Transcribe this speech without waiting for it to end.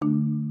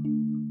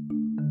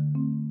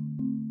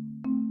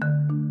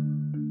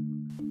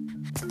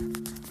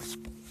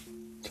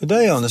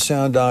Today on the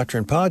Sound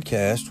Doctrine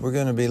Podcast, we're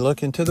going to be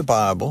looking to the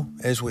Bible,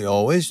 as we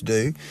always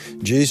do.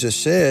 Jesus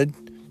said,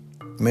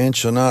 "Man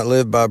shall not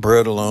live by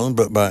bread alone,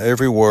 but by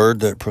every word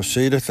that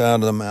proceedeth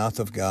out of the mouth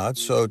of God."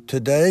 So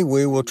today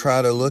we will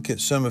try to look at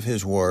some of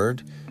His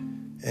Word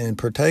and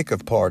partake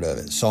of part of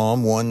it.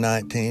 Psalm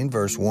 119,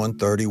 verse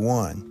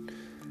 131.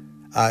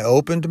 "I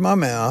opened my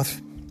mouth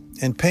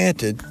and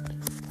panted,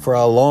 for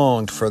I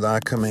longed for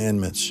thy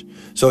commandments."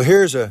 So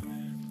here's a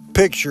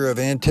picture of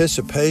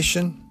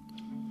anticipation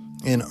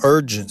and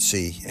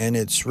urgency, and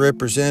it's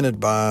represented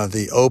by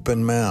the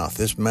open mouth.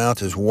 This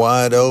mouth is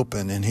wide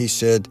open, and he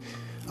said,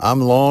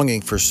 "I'm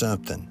longing for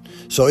something."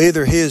 So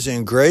either he is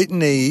in great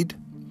need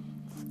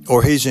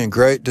or he's in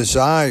great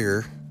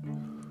desire,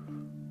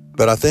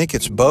 but I think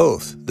it's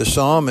both. The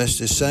psalmist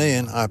is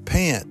saying, "I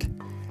pant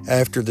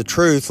after the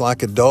truth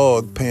like a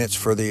dog pants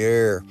for the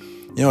air."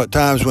 You know, at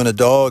times when a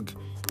dog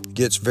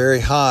gets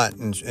very hot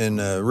and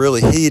really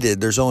heated,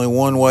 there's only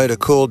one way to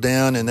cool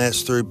down, and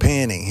that's through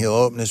panting. He'll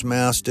open his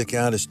mouth, stick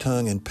out his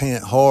tongue, and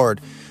pant hard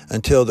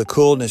until the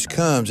coolness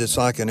comes. It's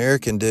like an air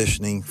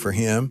conditioning for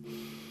him.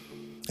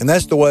 And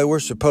that's the way we're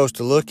supposed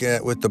to look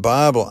at with the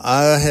Bible.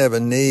 I have a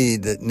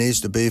need that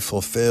needs to be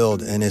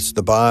fulfilled, and it's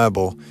the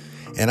Bible.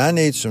 And I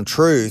need some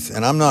truth,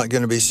 and I'm not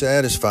going to be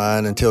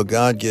satisfied until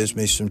God gives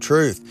me some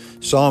truth.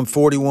 Psalm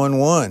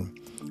 41:1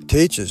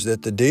 teaches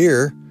that the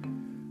deer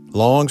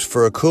longs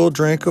for a cool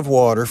drink of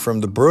water from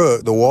the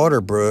brook, the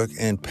water brook,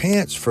 and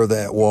pants for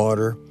that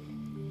water.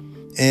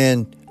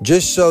 And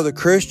just so the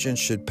Christian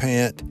should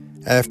pant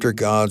after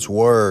God's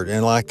word,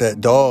 and like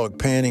that dog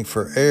panting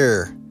for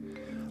air,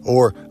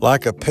 or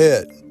like a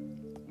pet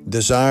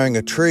desiring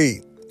a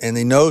treat, and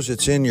he knows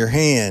it's in your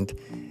hand,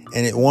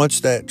 and it wants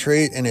that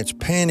treat, and it's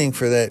panting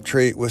for that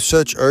treat with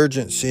such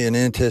urgency and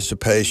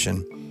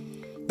anticipation.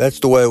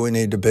 That's the way we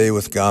need to be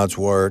with God's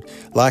word.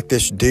 Like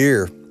this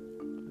deer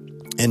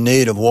in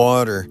need of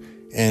water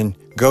and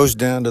goes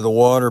down to the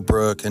water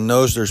brook and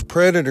knows there's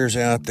predators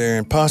out there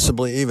and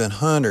possibly even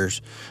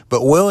hunters,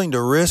 but willing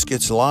to risk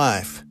its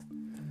life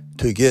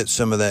to get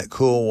some of that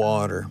cool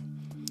water.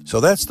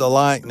 So that's the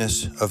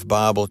likeness of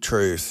Bible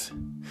truth.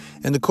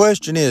 And the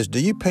question is, do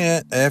you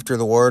pant after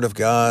the Word of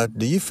God?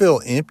 Do you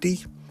feel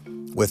empty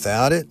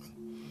without it?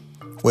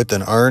 With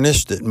an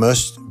earnest that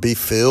must be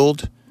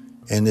filled?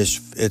 And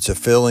it's a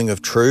feeling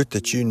of truth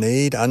that you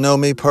need. I know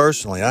me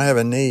personally, I have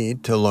a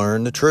need to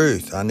learn the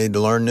truth. I need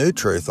to learn new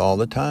truth all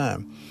the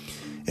time.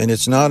 And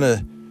it's not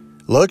a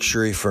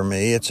luxury for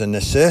me, it's a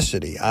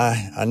necessity.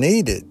 I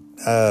need it.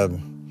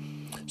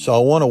 So I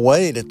want to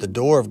wait at the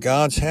door of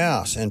God's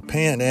house and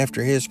pant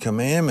after His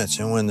commandments.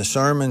 And when the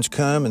sermons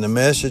come and the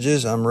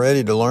messages, I'm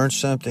ready to learn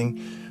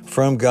something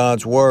from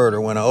God's Word.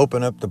 Or when I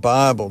open up the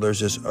Bible, there's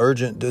this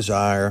urgent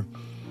desire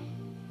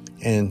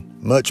and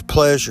much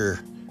pleasure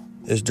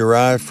is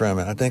derived from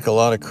it. I think a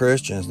lot of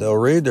Christians, they'll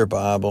read their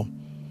Bible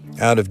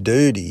out of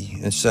duty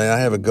and say, "I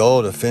have a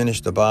goal to finish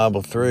the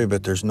Bible through,"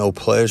 but there's no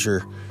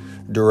pleasure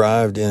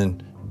derived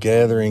in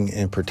gathering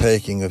and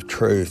partaking of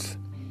truth.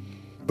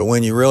 But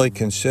when you really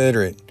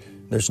consider it,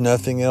 there's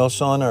nothing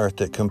else on earth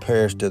that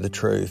compares to the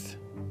truth.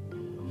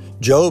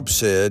 Job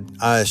said,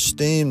 "I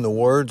esteem the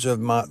words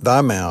of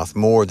thy mouth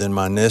more than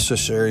my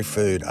necessary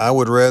food." I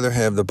would rather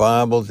have the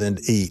Bible than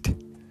eat.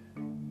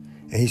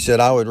 And he said,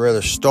 "I would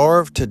rather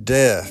starve to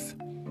death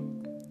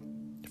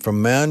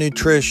from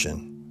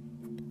malnutrition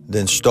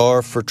than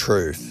starve for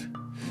truth."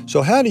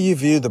 So how do you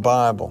view the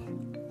Bible?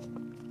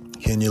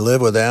 Can you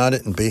live without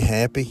it and be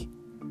happy?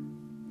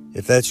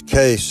 If that's the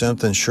case,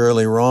 something's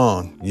surely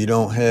wrong. You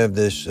don't have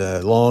this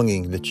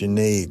longing that you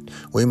need.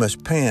 We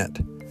must pant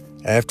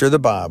after the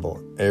Bible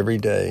every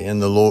day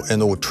and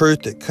the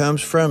truth that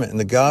comes from it. And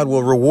the God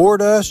will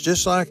reward us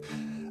just like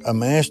a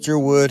master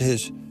would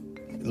his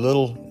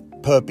little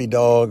puppy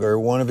dog or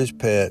one of his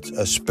pets,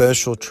 a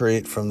special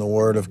treat from the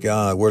Word of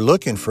God. We're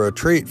looking for a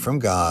treat from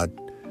God.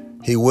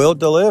 He will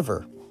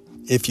deliver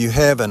if you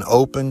have an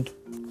opened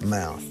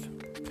mouth.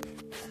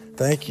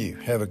 Thank you.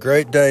 Have a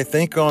great day.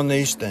 Think on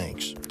these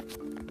things.